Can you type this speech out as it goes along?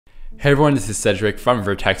Hey everyone, this is Cedric from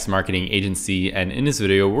Vertex Marketing Agency, and in this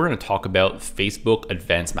video we're going to talk about Facebook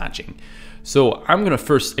Advanced Matching. So I'm going to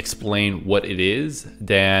first explain what it is,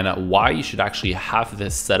 then why you should actually have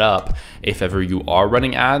this set up if ever you are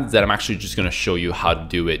running ads. Then I'm actually just going to show you how to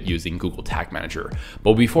do it using Google Tag Manager.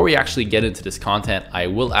 But before we actually get into this content, I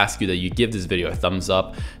will ask you that you give this video a thumbs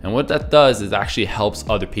up. And what that does is actually helps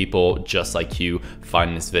other people just like you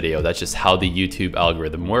find this video. That's just how the YouTube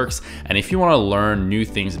algorithm works. And if you want to learn new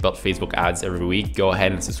things about Facebook ads every week, go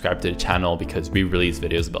ahead and subscribe to the channel because we release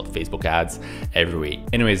videos about Facebook ads every week.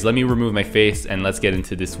 Anyways, let me remove my face and let's get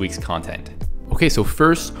into this week's content. Okay, so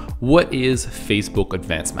first, what is Facebook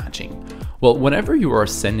Advanced Matching? Well, whenever you are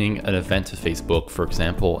sending an event to Facebook, for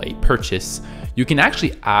example, a purchase, you can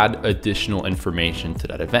actually add additional information to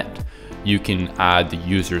that event. You can add the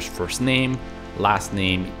user's first name, last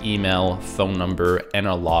name, email, phone number, and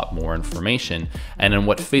a lot more information. And then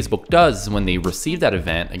what Facebook does is when they receive that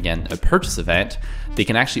event, again, a purchase event, they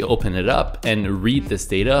can actually open it up and read this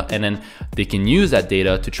data, and then they can use that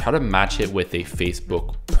data to try to match it with a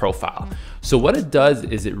Facebook profile. So what it does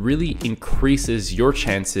is it really increases your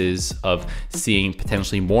chances of seeing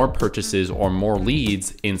potentially more purchases or more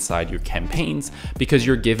leads inside your campaigns because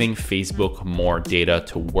you're giving Facebook more data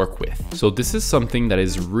to work with. So this is something that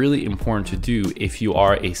is really important to do if you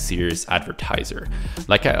are a serious advertiser.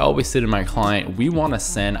 Like I always say to my client, we want to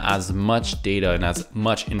send as much data and as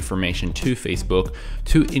much information to Facebook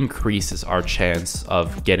to increase our chance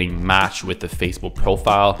of getting matched with the Facebook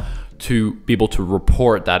profile to be able to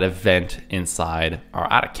report that event inside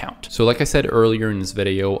our ad account. So like I said earlier in this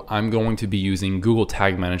video, I'm going to be using Google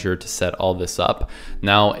Tag Manager to set all this up.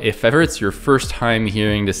 Now, if ever it's your first time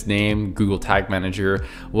hearing this name, Google Tag Manager,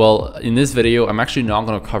 well, in this video, I'm actually not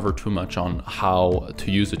going to cover too much on how to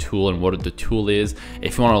use the tool and what the tool is.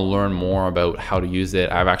 If you want to learn more about how to use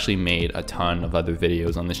it, I've actually made a ton of other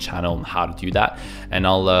videos on this channel on how to do that. And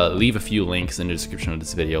I'll leave a few links in the description of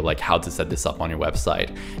this video, like how to set this up on your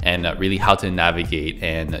website and really how to navigate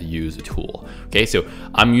and use the tool. Okay, so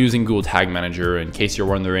I'm using Google Tag Manager. In case you're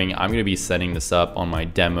wondering, I'm going to be setting this up on my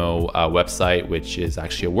demo website, which is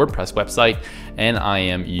actually a WordPress website, and I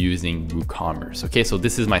am using WooCommerce. Okay, so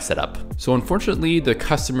this is my setup. So unfortunately, the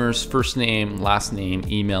customer's first name, last name,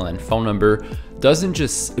 email, and phone number doesn't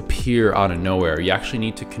just appear out of nowhere. You actually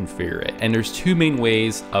need to configure it. And there's two main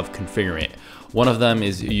ways of configuring it. One of them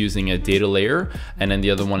is using a DataLayer, and then the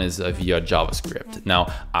other one is via JavaScript. Now,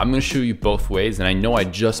 I'm going to show you both ways, and I know I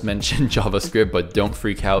just mentioned JavaScript, but don't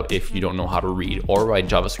freak out if you don't know how to read or write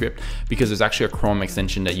JavaScript, because there's actually a Chrome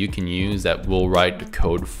extension that you can use that will write the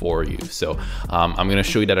code for you. So I'm going to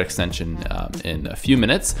show you that extension in a few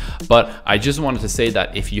minutes, but I just wanted to say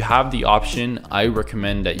that if you have the option, I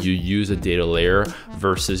recommend that you use a DataLayer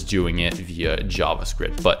versus doing it via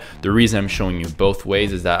JavaScript. But the reason I'm showing you both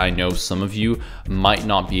ways is that I know some of you might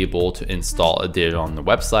not be able to install a data on the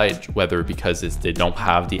website, whether because they don't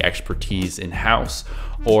have the expertise in-house,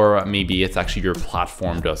 or maybe it's actually your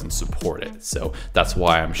platform doesn't support it. So that's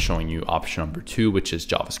why I'm showing you option number 2, which is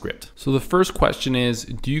JavaScript. So the first question is,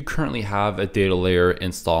 do you currently have a data layer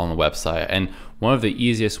installed on the website? And one of the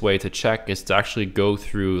easiest way to check is to actually go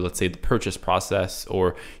through, let's say, the purchase process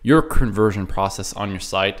or your conversion process on your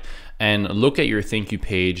site and look at your thank you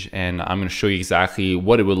page. And I'm going to show you exactly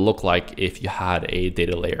what it would look like if you had a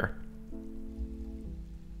data layer.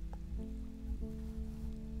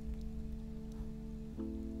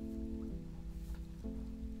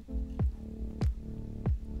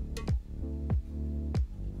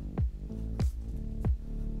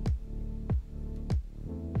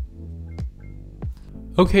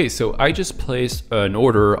 Okay, so I just placed an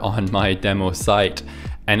order on my demo site,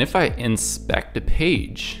 and if I inspect the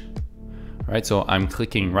page, right, so I'm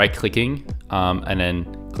right-clicking and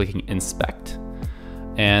then clicking inspect,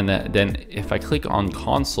 and then if I click on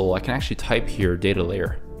console, I can actually type here data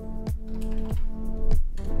layer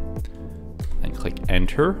and click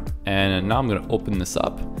enter, and now I'm going to open this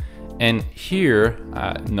up. And here,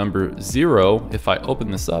 number 0, if I open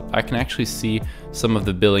this up, I can actually see some of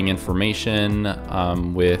the billing information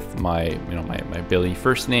with my billing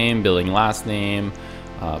first name, billing last name,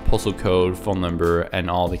 postal code, phone number, and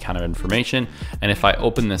all the kind of information. And if I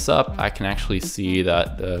open this up, I can actually see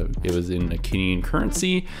that it was in a Canadian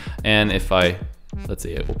currency. And if I, let's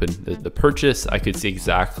say I open the purchase, I could see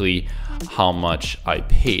exactly how much I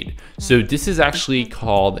paid. So this is actually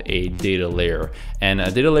called a data layer, and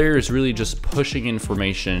a data layer is really just pushing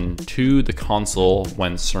information to the console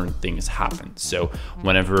when certain things happen. So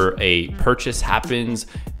whenever a purchase happens,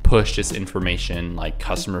 push this information like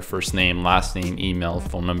customer first name, last name, email,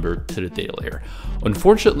 phone number to the data layer.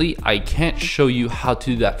 Unfortunately, I can't show you how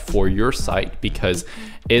to do that for your site because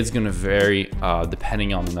is going to vary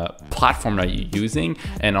depending on the platform that you're using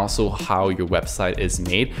and also how your website is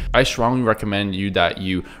made. I strongly recommend that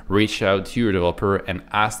you reach out to your developer and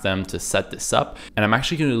ask them to set this up. And I'm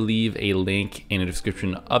actually going to leave a link in the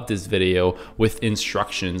description of this video with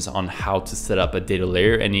instructions on how to set up a data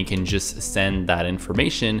layer, and you can just send that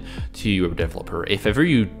information to your developer. If ever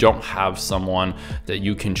you don't have someone that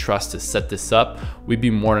you can trust to set this up, we'd be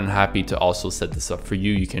more than happy to also set this up for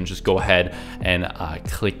you. You can just go ahead and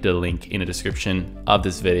click the link in the description of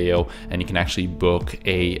this video, and you can actually book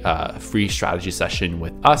a free strategy session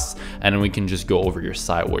with us, and then we can just go over your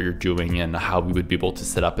site, what you're doing, and how we would be able to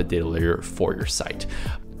set up a data layer for your site.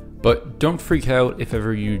 But don't freak out if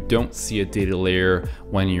ever you don't see a data layer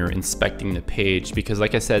when you're inspecting the page, because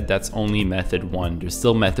like I said, that's only method 1. There's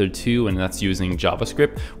still method 2, and that's using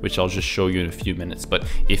JavaScript, which I'll just show you in a few minutes. But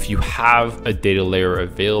if you have a data layer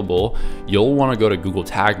available, you'll want to go to Google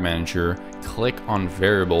Tag Manager, click on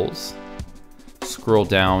variables, scroll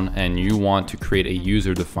down, and you want to create a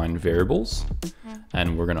user-defined variables.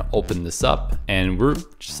 And we're gonna open this up, and we're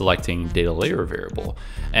selecting data layer variable.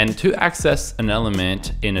 And to access an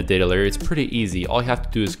element in a data layer, it's pretty easy. All you have to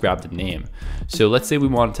do is grab the name. So let's say we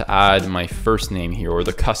want to add my first name here, or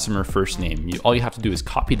the customer first name. All you have to do is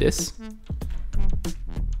copy this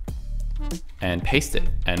and paste it.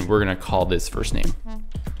 And we're gonna call this first name.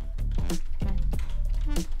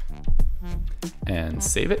 And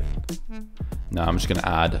save it. Now I'm just gonna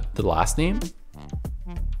add the last name.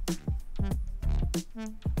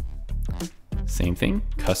 Same thing,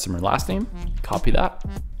 customer last name, copy that.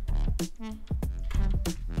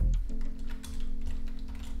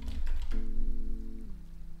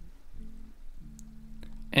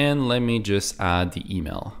 And let me just add the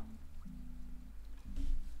email.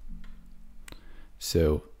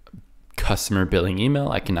 So customer billing email,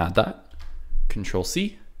 I can add that. Control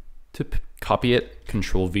C to copy it,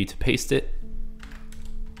 Control V to paste it.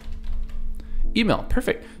 Email,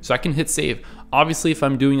 perfect. So I can hit save. Obviously, if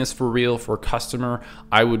I'm doing this for real for a customer,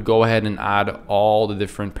 I would go ahead and add all the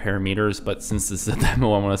different parameters. But since this is a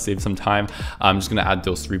demo, I want to save some time. I'm just going to add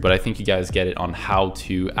those 3. But I think you guys get it on how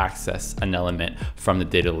to access an element from the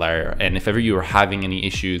data layer. And if ever you are having any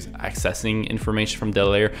issues accessing information from data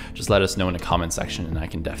layer, just let us know in the comment section, and I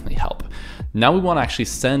can definitely help. Now we want to actually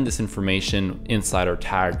send this information inside our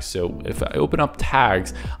tags. So if I open up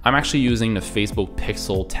tags, I'm actually using the Facebook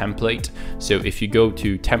pixel template. So if you go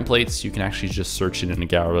to templates, you can actually just search it in the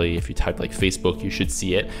gallery. If you type like Facebook, you should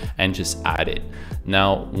see it and just add it.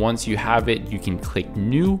 Now, once you have it, you can click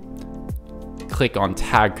new, click on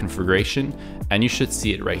tag configuration, and you should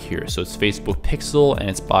see it right here. So it's Facebook pixel and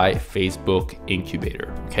it's by Facebook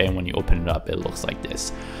incubator. Okay, and when you open it up, it looks like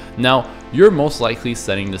this. Now, you're most likely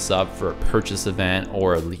setting this up for a purchase event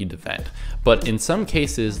or a lead event. But in some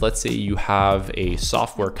cases, let's say you have a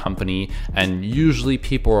software company and usually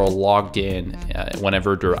people are logged in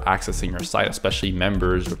whenever they're accessing your site, especially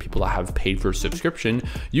members or people that have paid for subscription,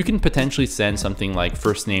 you can potentially send something like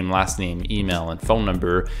first name, last name, email, and phone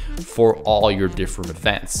number for all your different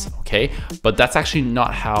events, okay? But that's actually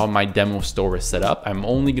not how my demo store is set up. I'm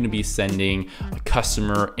only gonna be sending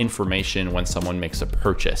customer information when someone makes a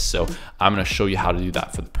purchase. So I'm gonna show you how to do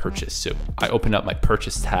that for the purchase. So I open up my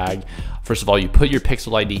purchase tag. First of all, you put your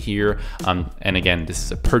pixel ID here. And again, this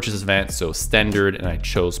is a purchase event, so standard, and I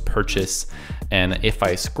chose purchase. And if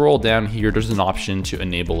I scroll down here, there's an option to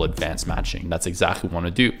enable advanced matching. That's exactly what I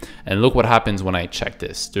want to do. And look what happens when I check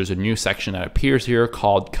this. There's a new section that appears here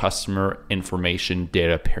called customer information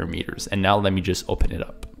data parameters. And now let me just open it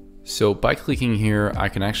up. So by clicking here, I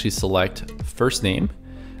can actually select first name,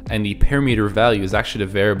 and the parameter value is actually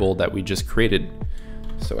the variable that we just created.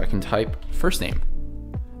 So I can type first name.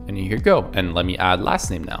 And here you go. And let me add last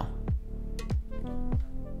name now.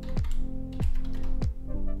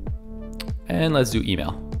 And let's do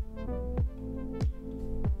email.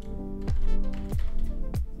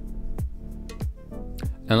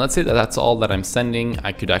 And let's say that that's all that I'm sending.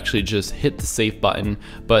 I could actually just hit the save button.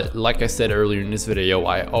 But like I said earlier in this video,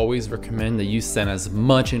 I always recommend that you send as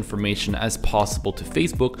much information as possible to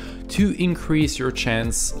Facebook to increase your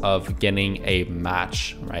chance of getting a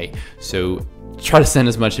match, right? So try to send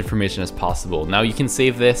as much information as possible. Now you can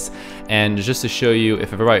save this, and just to show you,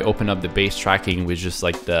 if ever I open up the base tracking with just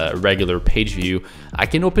like the regular page view, I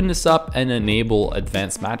can open this up and enable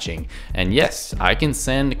advanced matching. And yes, I can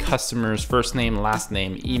send customers first name, last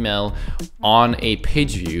name, email on a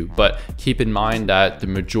page view, but keep in mind that the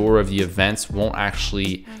majority of the events won't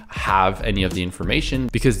actually have any of the information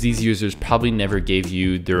because these users probably never gave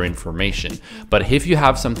you their information. But if you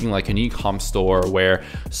have something like an e-com store where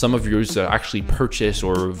some of your users are actually actually purchase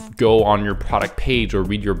or go on your product page or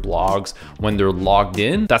read your blogs when they're logged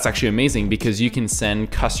in, that's actually amazing because you can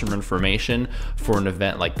send customer information for an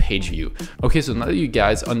event like page view. Okay, so now that you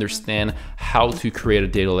guys understand how to create a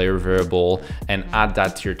data layer variable and add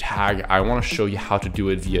that to your tag, I want to show you how to do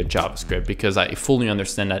it via JavaScript, because I fully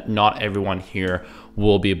understand that not everyone here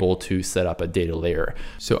will be able to set up a data layer.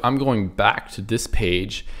 So I'm going back to this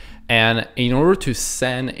page, and in order to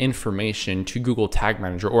send information to Google Tag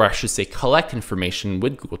Manager, or I should say collect information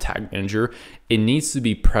with Google Tag Manager, it needs to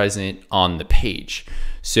be present on the page.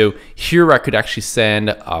 So here I could actually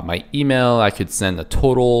send my email, I could send a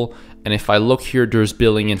total, and if I look here, there's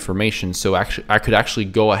billing information. So actually, I could actually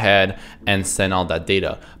go ahead and send all that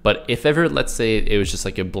data. But if ever, let's say it was just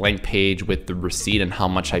like a blank page with the receipt and how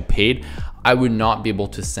much I paid, I would not be able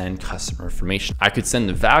to send customer information. I could send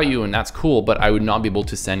the value and that's cool, but I would not be able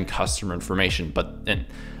to send customer information.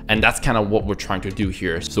 And that's kind of what we're trying to do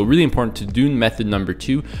here. So really important to do method number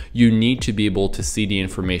 2, you need to be able to see the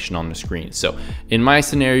information on the screen. So in my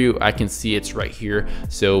scenario, I can see it's right here.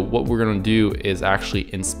 So what we're gonna do is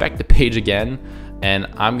actually inspect the page again, and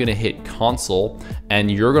I'm gonna hit console,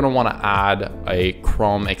 and you're gonna wanna add a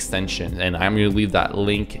Chrome extension, and I'm gonna leave that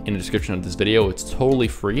link in the description of this video. It's totally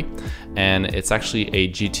free, and it's actually a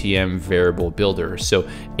GTM variable builder. So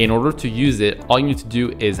in order to use it, all you need to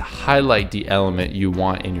do is highlight the element you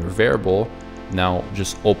want in your variable. Now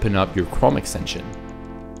just open up your Chrome extension.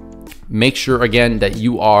 Make sure again that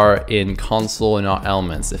you are in console and not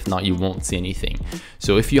elements. If not, you won't see anything.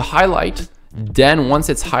 So if you highlight, then once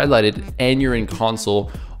it's highlighted and you're in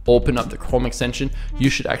console, open up the Chrome extension, you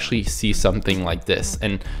should actually see something like this.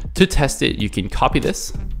 And to test it, you can copy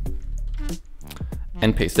this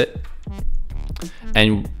and paste it.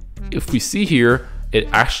 And if we see here, it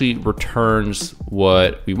actually returns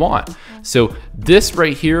what we want. So this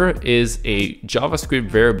right here is a JavaScript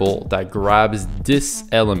variable that grabs this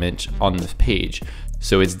element on this page.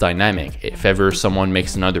 So it's dynamic. If ever someone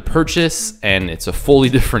makes another purchase and it's a fully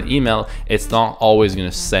different email, it's not always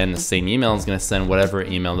gonna send the same email, it's gonna send whatever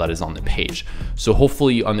email that is on the page. So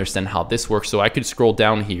hopefully you understand how this works. So I could scroll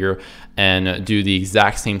down here and do the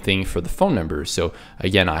exact same thing for the phone number. So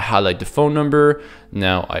again, I highlight the phone number.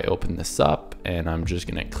 Now I open this up and I'm just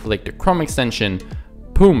gonna click the Chrome extension.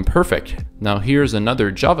 Boom, perfect. Now here's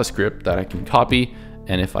another JavaScript that I can copy.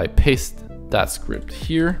 And if I paste that script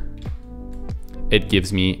here, it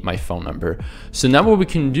gives me my phone number. So now what we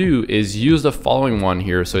can do is use the following one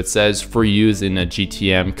here. So it says for use in a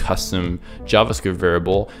GTM custom JavaScript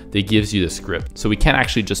variable that gives you the script. So we can't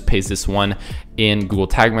actually just paste this one in Google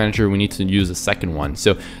Tag Manager. We need to use the second one.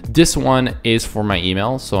 So this one is for my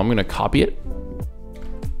email. So I'm gonna copy it.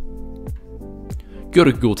 Go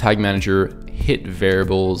to Google Tag Manager, hit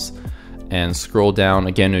variables, and scroll down,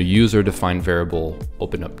 again, a user defined variable,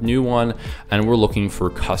 open up new one, and we're looking for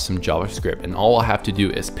custom JavaScript, and all I have to do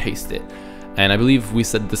is paste it. And I believe we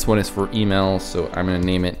said this one is for email, so I'm gonna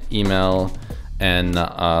name it email, and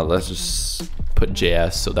let's just put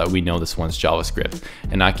JS so that we know this one's JavaScript.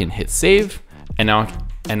 And I can hit save, and now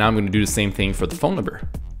I'm gonna do the same thing for the phone number.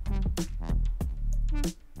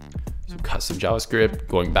 So custom JavaScript,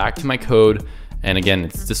 going back to my code, and again,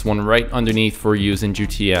 it's this one right underneath for use in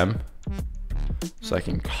GTM. So I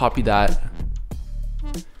can copy that,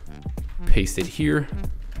 paste it here.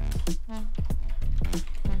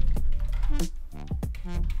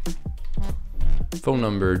 Phone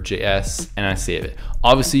number, JS, and I save it.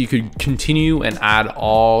 Obviously, you could continue and add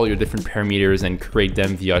all your different parameters and create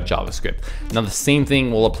them via JavaScript. Now, the same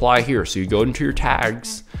thing will apply here. So you go into your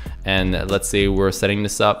tags, and let's say we're setting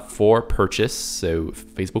this up for purchase, so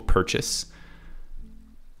Facebook purchase.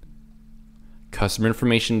 Customer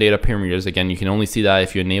information data parameters, again, you can only see that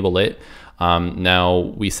if you enable it.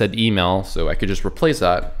 Now we said email, so I could just replace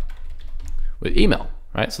that with email,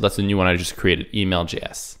 right? So that's the new one I just created,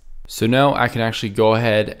 email.js. So now I can actually go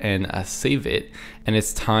ahead and save it, and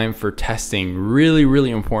it's time for testing. Really,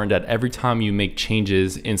 really important that every time you make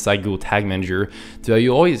changes inside Google Tag Manager, that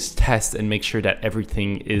you always test and make sure that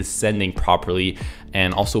everything is sending properly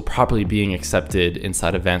and also properly being accepted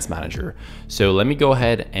inside Advanced Manager. So let me go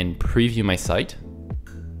ahead and preview my site.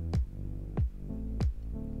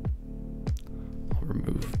 I'll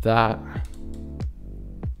remove that.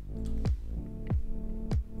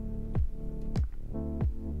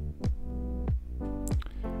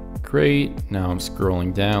 Great, now I'm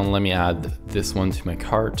scrolling down. Let me add this one to my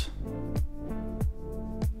cart.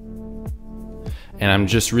 And I'm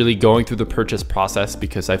just really going through the purchase process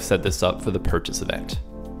because I've set this up for the purchase event.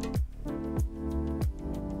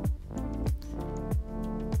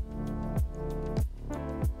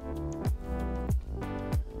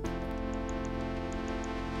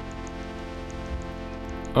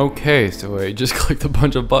 Okay, so I just clicked a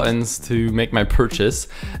bunch of buttons to make my purchase,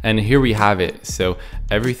 and here we have it. So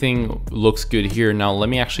everything looks good here. Now let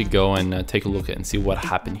me actually go and take a look at and see what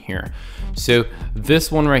happened here. So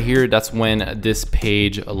this one right here, that's when this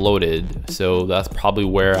page loaded. So that's probably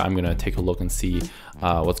where I'm gonna take a look and see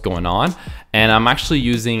what's going on. And I'm actually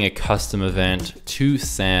using a custom event to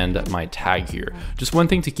send my tag here. Just one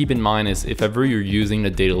thing to keep in mind is if ever you're using the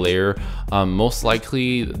data layer, most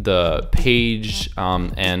likely the page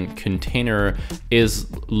and container is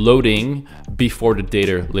loading before the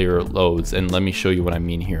data layer loads. And let me show you what I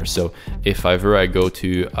mean here. So if ever I go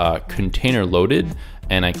to container loaded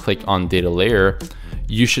and I click on data layer,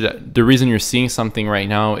 the reason you're seeing something right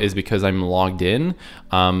now is because I'm logged in.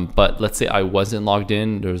 But let's say I wasn't logged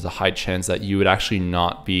in, there's a high chance that you would actually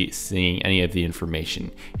not be seeing any of the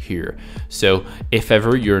information here. So if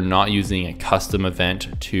ever you're not using a custom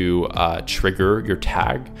event to trigger your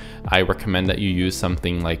tag, I recommend that you use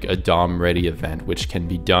something like a DOM ready event, which can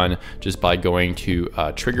be done just by going to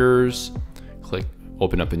triggers, click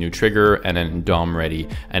open up a new trigger, and then DOM ready.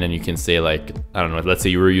 And then you can say, like, I don't know, let's say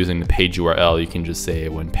you were using the page URL, you can just say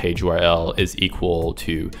when page URL is equal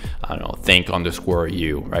to, I don't know,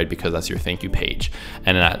 thank_you, right? Because that's your thank you page.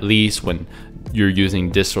 And then at least when you're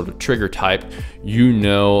using this sort of trigger type, you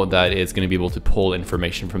know that it's going to be able to pull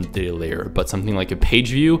information from the data layer. But something like a page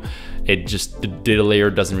view, the data layer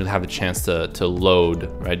doesn't really have a chance to load,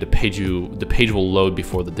 right? The page will load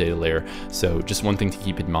before the data layer. So just one thing to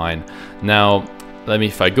keep in mind. Now,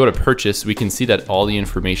 if I go to purchase, we can see that all the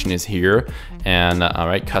information is here, and all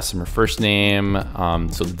right, customer first name.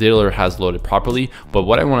 So the data layer has loaded properly, but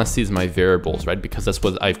what I want to see is my variables, right? Because that's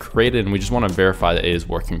what I've created, and we just want to verify that it is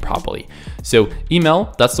working properly. So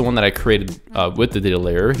email, that's the one that I created with the data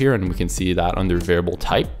layer here, and we can see that under variable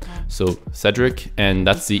type. So Cedric, and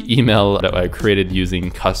that's the email that I created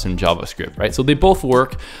using custom JavaScript, right? So they both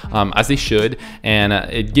work as they should, and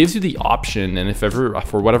it gives you the option, and if ever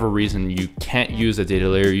for whatever reason you can't use a data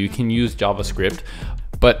layer, you can use JavaScript.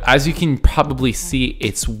 But as you can probably see,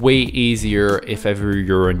 it's way easier if ever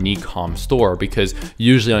you're an e-com store, because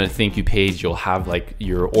usually on a thank you page, you'll have like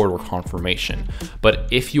your order confirmation. But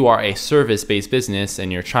if you are a service-based business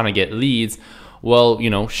and you're trying to get leads, well, you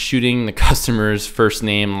know, shooting the customer's first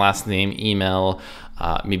name, last name, email,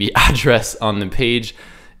 maybe address on the page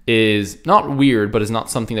is not weird, but is not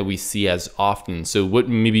something that we see as often. So what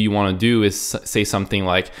maybe you want to do is say something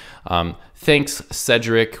like, thanks,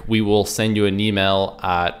 Cedric, we will send you an email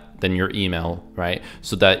then your email, right?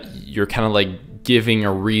 So that you're kind of like giving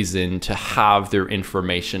a reason to have their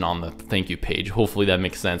information on the thank you page. Hopefully that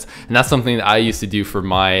makes sense. And that's something that I used to do for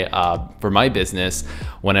my business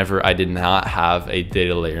whenever I did not have a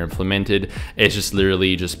data layer implemented. It's just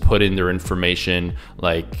literally just put in their information,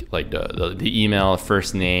 like the email,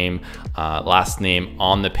 first name, last name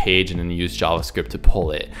on the page, and then use JavaScript to pull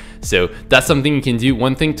it. So that's something you can do.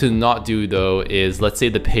 One thing to not do though is, let's say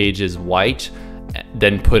the page is white,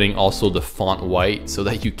 then putting also the font white so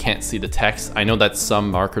that you can't see the text. I know that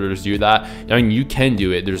some marketers do that. I mean, you can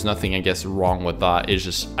do it. There's nothing, I guess, wrong with that. It's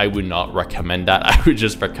just, I would not recommend that. I would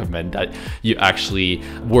just recommend that you actually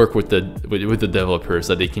work with the developers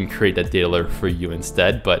so that they can create that data layer for you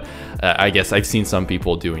instead. But I guess I've seen some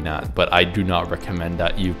people doing that, but I do not recommend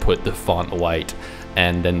that you put the font white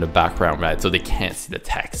and then the background red so they can't see the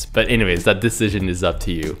text. But anyways, that decision is up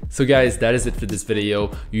to you. So guys, that is it for this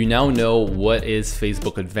video. You now know what is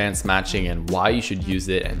Facebook Advanced Matching and why you should use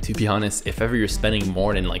it. And to be honest, if ever you're spending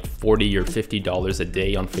more than like $40 or $50 a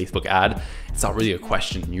day on Facebook ad, it's not really a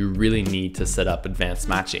question. You really need to set up advanced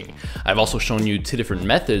matching. I've also shown you two different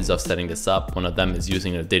methods of setting this up. One of them is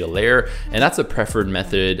using a data layer, and that's a preferred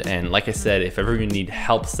method. And like I said, if ever you need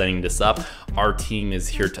help setting this up, our team is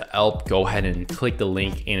here to help. Go ahead and click the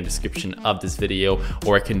link in the description of this video,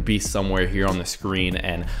 or it can be somewhere here on the screen,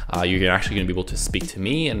 and you're actually gonna be able to speak to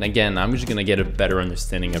me. And again, I'm just gonna get a better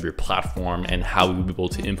understanding of your platform and how you'll be able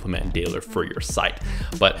to implement data layer for your site.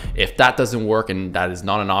 But if that doesn't work and that is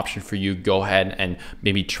not an option for you, go ahead and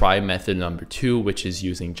maybe try method number 2, which is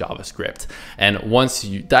using JavaScript. And once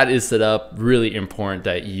that is set up, really important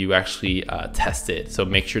that you actually test it. So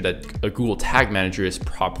make sure that a Google Tag Manager is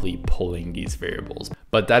properly pulling these variables.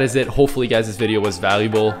 But that is it. Hopefully guys, this video was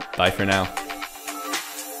valuable. Bye for now.